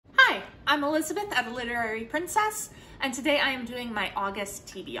I'm Elizabeth at Literary Princess, and today I am doing my August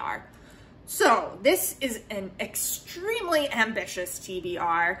TBR. So this is an extremely ambitious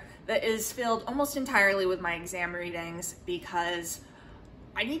TBR that is filled almost entirely with my exam readings because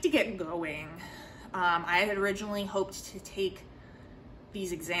I need to get going. I had originally hoped to take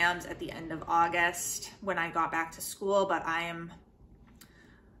these exams at the end of August when I got back to school, but I am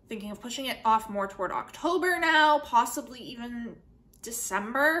thinking of pushing it off more toward October now, possibly even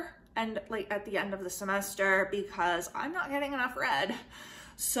December, and like at the end of the semester, because I'm not getting enough read.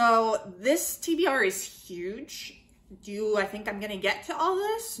 So this TBR is huge. Do I think I'm gonna get to all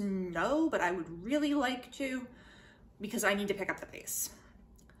this? No, but I would really like to because I need to pick up the pace.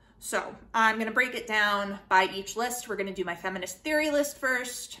 So I'm gonna break it down by each list. We're gonna do my feminist theory list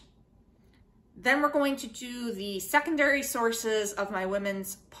first. Then we're going to do the secondary sources of my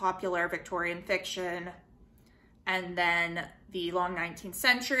women's popular Victorian fiction, and then the long 19th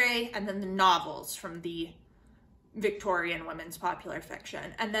century, and then the novels from the Victorian women's popular fiction.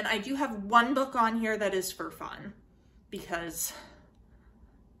 And then I do have one book on here that is for fun, because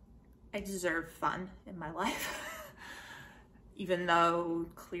I deserve fun in my life, even though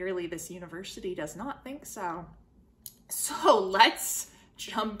clearly this university does not think so. So let's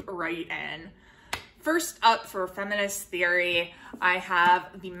jump right in. First up for feminist theory, I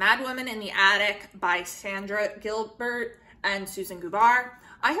have The Mad Women in the Attic by Sandra Gilbert and Susan Gubar.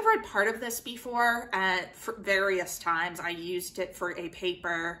 I have read part of this before for various times. I used it for a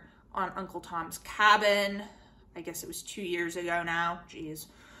paper on Uncle Tom's Cabin. I guess it was 2 years ago now, geez.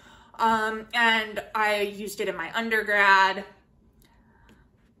 And I used it in my undergrad.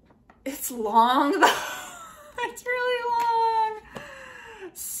 It's long though, it's really long.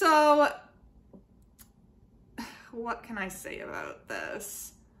 So, what can I say about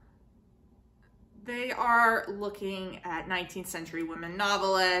this? They are looking at 19th century women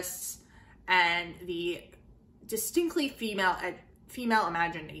novelists and the distinctly female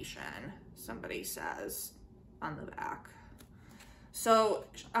imagination, somebody says on the back. So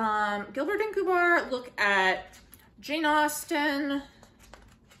Gilbert and Gubar look at Jane Austen,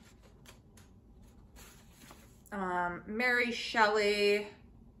 Mary Shelley,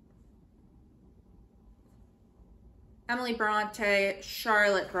 Emily Bronte,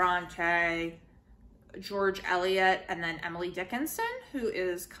 Charlotte Bronte, George Eliot, and then Emily Dickinson, who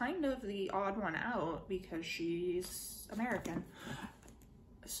is kind of the odd one out because she's American.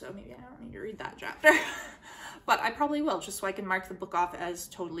 So maybe I don't need to read that chapter, but I probably will, just so I can mark the book off as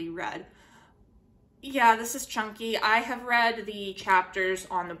totally read. Yeah, this is chunky. I have read the chapters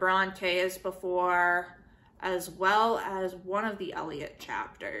on the Brontes before, as well as one of the Eliot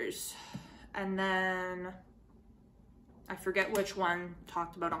chapters. And then I forget which one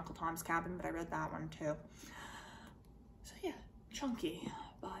talked about Uncle Tom's Cabin, but I read that one too. So yeah, chunky,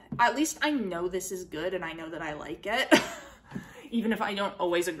 but at least I know this is good and I know that I like it, even if I don't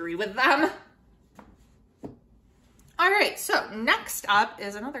always agree with them. All right, so next up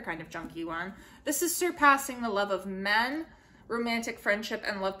is another kind of chunky one. This is Surpassing the Love of Men, Romantic Friendship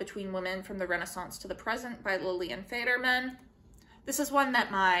and Love Between Women from the Renaissance to the Present by Lillian Faderman. This is one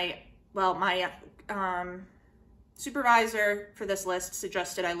that my supervisor for this list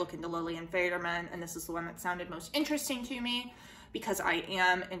suggested I look into Lillian Faderman, and this is the one that sounded most interesting to me because I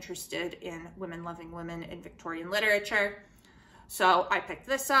am interested in women loving women in Victorian literature. So I picked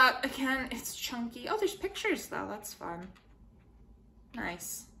this up. Again, it's chunky. Oh, there's pictures though. That's fun.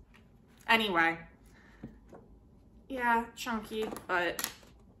 Nice. Anyway, yeah, chunky, but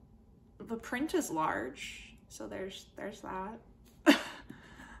the print is large, so there's that.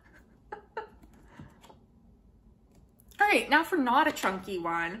 All right, now for not a chunky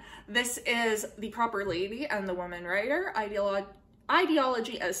one. This is The Proper Lady and the Woman Writer,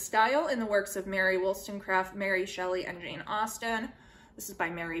 Ideology as Style in the Works of Mary Wollstonecraft, Mary Shelley, and Jane Austen. This is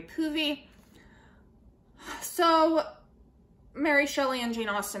by Mary Poovey. So Mary Shelley and Jane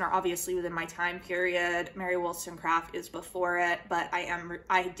Austen are obviously within my time period. Mary Wollstonecraft is before it, but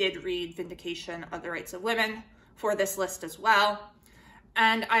I did read Vindication of the Rights of Women for this list as well.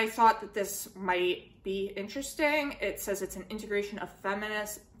 And I thought that this might be interesting. It says it's an integration of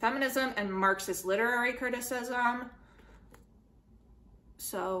feminism and Marxist literary criticism.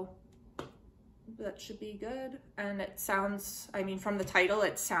 So that should be good. And it sounds, I mean, from the title,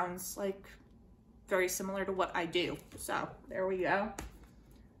 it sounds like very similar to what I do. So there we go.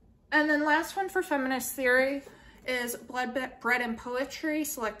 And then last one for feminist theory is Blood, Bread, and Poetry,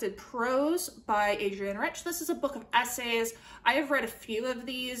 Selected Prose by Adrienne Rich. This is a book of essays. I have read a few of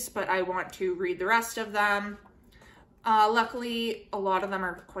these, but I want to read the rest of them. Luckily, a lot of them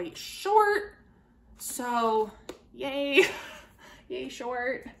are quite short, so yay, yay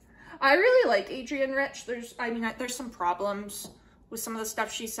short. I really like Adrienne Rich. There's some problems with some of the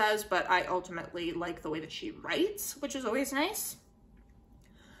stuff she says, but I ultimately like the way that she writes, which is always nice.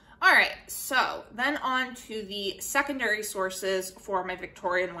 All right, so then on to the secondary sources for my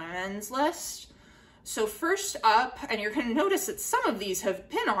Victorian women's list. So first up, and you're going to notice that some of these have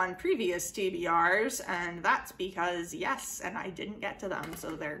been on previous TBRs, and that's because, yes, and I didn't get to them,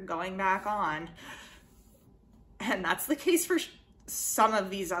 so they're going back on. And that's the case for some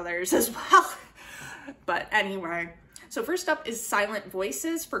of these others as well. But anyway, so first up is Silent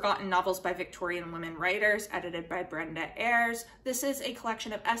Voices, Forgotten Novels by Victorian Women Writers, edited by Brenda Ayres. This is a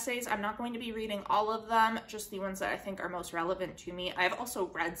collection of essays. I'm not going to be reading all of them, just the ones that I think are most relevant to me. I've also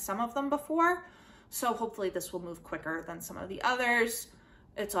read some of them before, so hopefully this will move quicker than some of the others.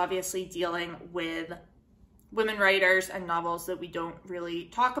 It's obviously dealing with women writers and novels that we don't really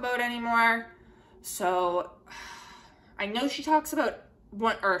talk about anymore. So I know she talks about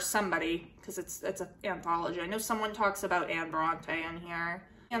one or somebody, because it's an anthology. I know someone talks about Anne Bronte in here.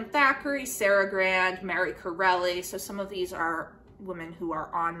 And Thackeray, Sarah Grand, Mary Corelli. So some of these are women who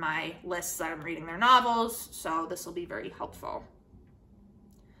are on my list that I'm reading their novels. So this will be very helpful.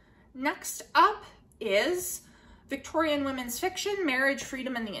 Next up is Victorian Women's Fiction, Marriage,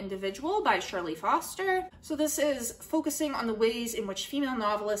 Freedom, and the Individual by Shirley Foster. So this is focusing on the ways in which female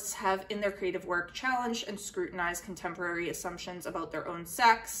novelists have, in their creative work, challenged and scrutinized contemporary assumptions about their own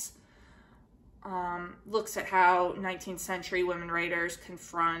sex. Looks at how 19th century women writers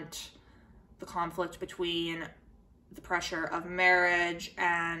confront the conflict between the pressure of marriage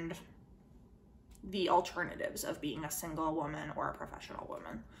and the alternatives of being a single woman or a professional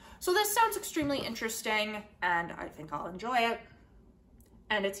woman. So this sounds extremely interesting, and I think I'll enjoy it,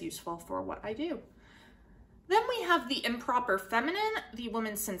 and it's useful for what I do. Then we have The Improper Feminine, the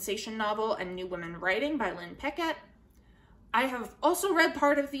women's sensation novel and new women writing by Lynn Pickett. I have also read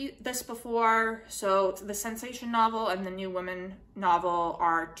part of this before, so the sensation novel and the new women novel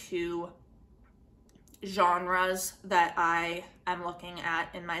are two genres that I am looking at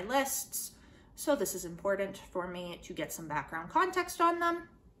in my lists, so this is important for me to get some background context on them.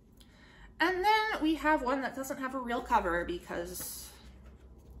 And then we have one that doesn't have a real cover because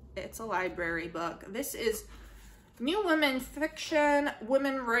it's a library book. This is New Women Fiction,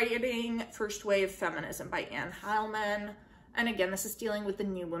 Women Writing, First Wave Feminism by Anne Heilman. And again, this is dealing with the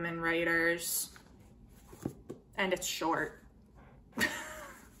new women writers. And it's short.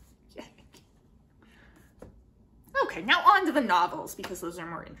 Okay, now on to the novels because those are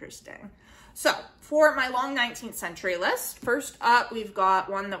more interesting. So, for my long 19th century list, first up, we've got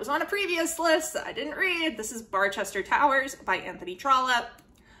one that was on a previous list that I didn't read. This is Barchester Towers by Anthony Trollope.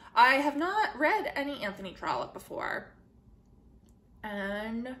 I have not read any Anthony Trollope before,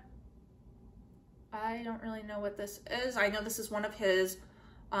 and I don't really know what this is. I know this is one of his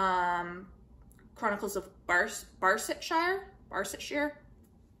Chronicles of Barsetshire.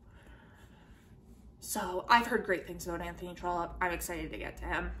 So, I've heard great things about Anthony Trollope. I'm excited to get to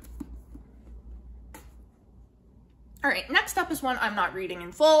him. All right, next up is one I'm not reading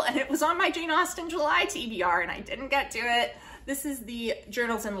in full, and it was on my Jane Austen July TBR, and I didn't get to it. This is the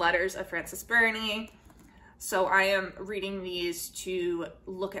Journals and Letters of Frances Burney. So I am reading these to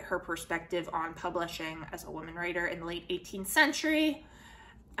look at her perspective on publishing as a woman writer in the late 18th century.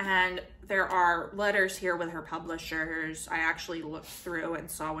 And there are letters here with her publishers. I actually looked through and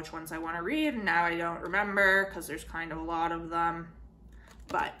saw which ones I want to read, and now I don't remember because there's kind of a lot of them.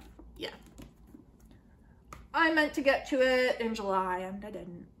 But yeah. I meant to get to it in July and I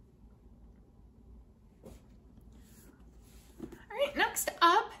didn't. All right, next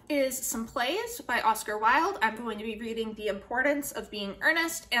up is some plays by Oscar Wilde. I'm going to be reading The Importance of Being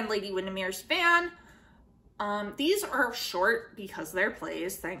Earnest and Lady Windermere's Fan. These are short because they're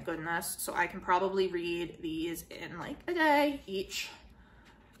plays, thank goodness. So I can probably read these in like a day each.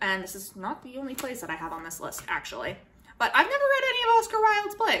 And this is not the only plays that I have on this list, actually. But I've never read any of Oscar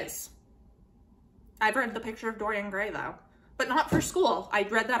Wilde's plays. I've read The Picture of Dorian Gray, though, but not for school. I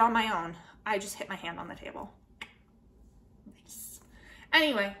read that on my own. I just hit my hand on the table. Nice.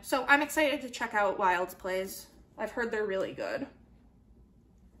 Anyway, so I'm excited to check out Wilde's plays. I've heard they're really good.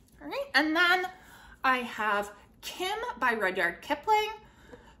 All right, and then I have Kim by Rudyard Kipling.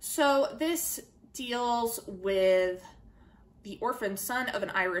 So this deals with the orphan son of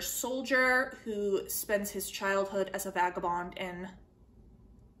an Irish soldier who spends his childhood as a vagabond in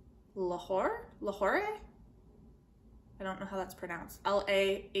Lahore? I don't know how that's pronounced. Lahore.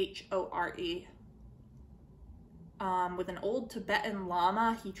 With an old Tibetan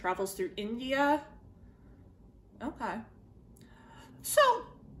Lama, he travels through India. Okay. So,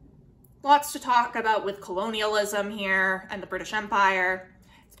 lots to talk about with colonialism here and the British Empire.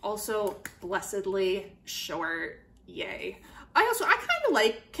 It's Also blessedly short, yay. I kind of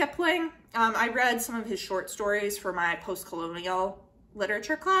like Kipling. I read some of his short stories for my post-colonial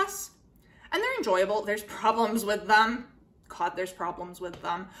literature class, and they're enjoyable. There's problems with them. God, there's problems with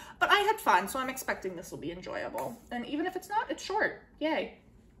them. But I had fun, so I'm expecting this will be enjoyable. And even if it's not, it's short. Yay.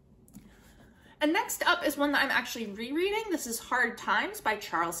 And next up is one that I'm actually rereading. This is Hard Times by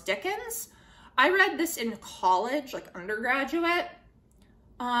Charles Dickens. I read this in college, like undergraduate.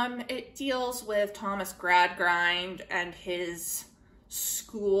 It deals with Thomas Gradgrind and his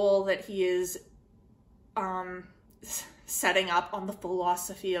school that he is setting up on the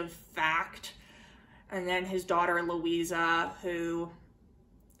philosophy of fact. And then his daughter Louisa, who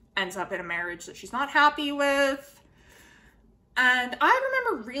ends up in a marriage that she's not happy with. And I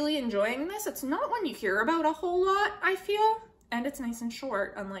remember really enjoying this. It's not one you hear about a whole lot, I feel. And it's nice and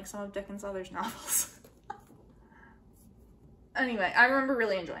short, unlike some of Dickens' other novels. Anyway, I remember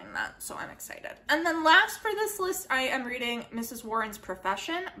really enjoying that, so I'm excited. And then last for this list, I am reading Mrs. Warren's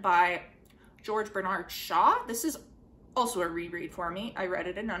Profession by George Bernard Shaw. This is also a reread for me. I read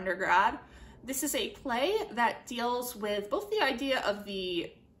it in undergrad. This is a play that deals with both the idea of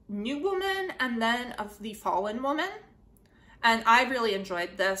the new woman and then of the fallen woman. And I really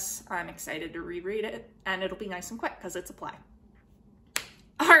enjoyed this. I'm excited to reread it, and it'll be nice and quick because it's a play.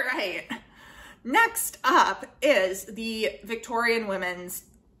 All right. Next up is the Victorian women's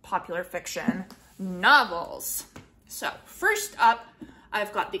popular fiction novels. So first up,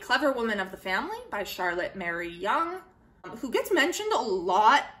 I've got The Clever Woman of the Family by Charlotte Mary Young, who gets mentioned a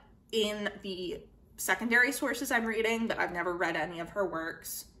lot in the secondary sources I'm reading, but I've never read any of her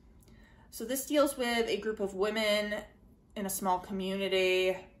works. So this deals with a group of women in a small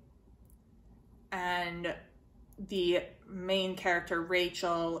community, and the main character,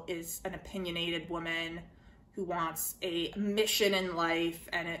 Rachel, is an opinionated woman who wants a mission in life,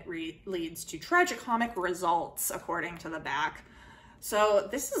 and it leads to tragicomic results, according to the back. So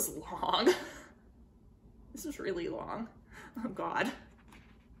this is long. This is really long. Oh God.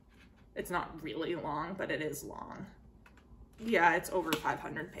 It's not really long, but it is long. Yeah, it's over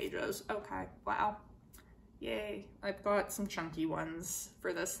 500 pages. Okay, wow. Yay. I've got some chunky ones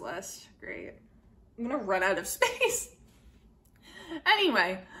for this list. Great. I'm gonna run out of space.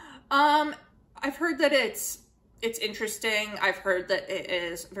 Anyway, I've heard that it's interesting. I've heard that it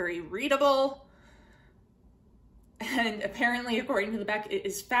is very readable. And apparently, according to the back, it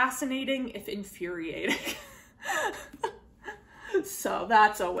is fascinating, if infuriating. So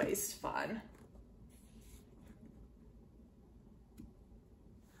that's always fun.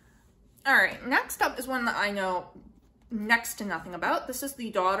 All right, next up is one that I know next to nothing about. This is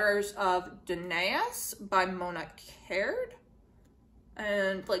The Daughters of Danaus by Mona Caird.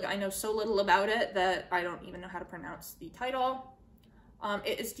 And like, I know so little about it that I don't even know how to pronounce the title.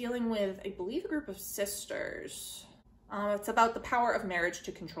 It is dealing with, I believe, a group of sisters. It's about the power of marriage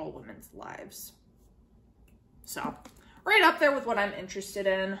to control women's lives. So, right up there with what I'm interested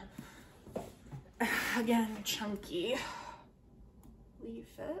in. Again, chunky. Leave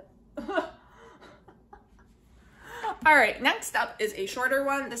it. All right, next up is a shorter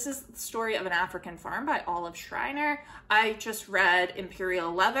one. This is The Story of an African Farm by Olive Schreiner. I just read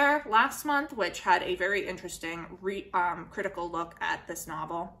Imperial Leather last month, which had a very interesting critical look at this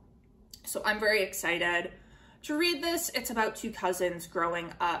novel. So I'm very excited to read this. It's about two cousins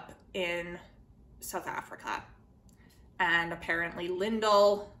growing up in South Africa. And apparently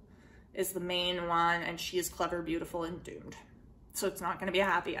Lyndall is the main one, and she is clever, beautiful, and doomed. So it's not going to be a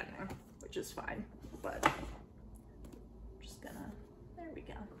happy ending, which is fine, but I'm just gonna, there we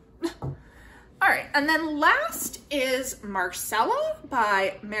go. All right, and then last is Marcella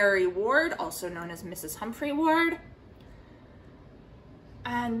by Mary Ward, also known as Mrs. Humphrey Ward.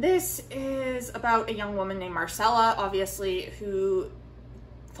 And this is about a young woman named Marcella, obviously, who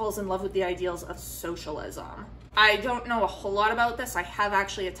falls in love with the ideals of socialism. I don't know a whole lot about this. I have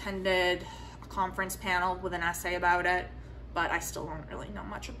actually attended a conference panel with an essay about it, but I still don't really know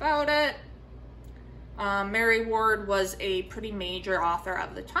much about it. Mary Ward was a pretty major author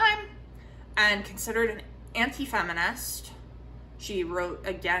of the time and considered an anti-feminist. She wrote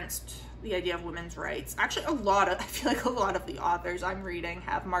against the idea of women's rights. Actually, I feel like a lot of the authors I'm reading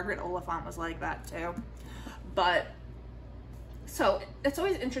have. Margaret Oliphant was like that too. But, so it's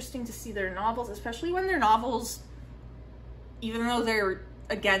always interesting to see their novels, especially when their novels, even though they're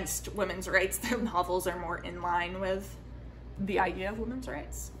against women's rights, their novels are more in line with the idea of women's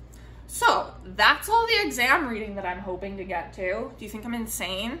rights. So that's all the exam reading that I'm hoping to get to. Do you think I'm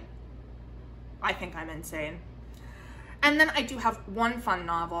insane? I think I'm insane. And then I do have one fun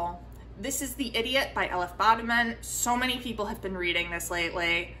novel. This is The Idiot by Elif Batuman. So many people have been reading this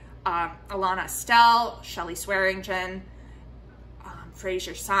lately. Alana Estelle, Shelley Swearingen,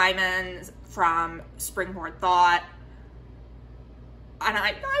 Fraser Simons from Springboard Thought. And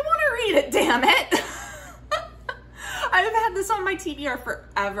I want to read it, damn it. I've had this on my TBR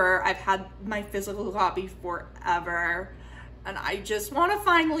forever. I've had my physical copy forever. And I just want to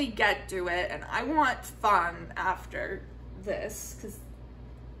finally get to it. And I want fun after this, because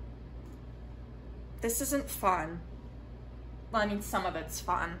this isn't fun. Well, I mean, some of it's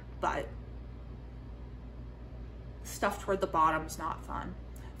fun, but stuff toward the bottom's not fun.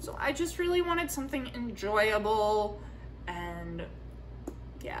 So I just really wanted something enjoyable, and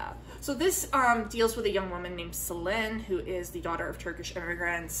yeah. So this deals with a young woman named Selin, who is the daughter of Turkish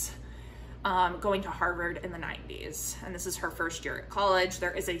immigrants, going to Harvard in the 90s. And this is her first year at college.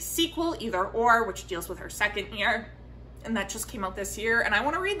 There is a sequel, Either Or, which deals with her second year. And that just came out this year. And I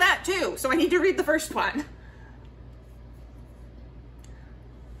want to read that too. So I need to read the first one.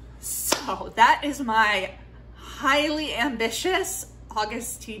 So that is my highly ambitious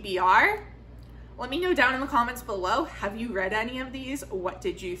August TBR. Let me know down in the comments below, have you read any of these? What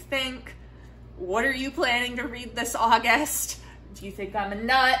did you think? What are you planning to read this August? Do you think I'm a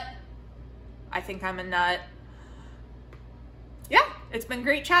nut? I think I'm a nut. Yeah, it's been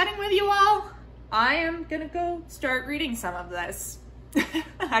great chatting with you all. I am gonna go start reading some of this.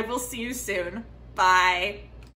 I will see you soon. Bye.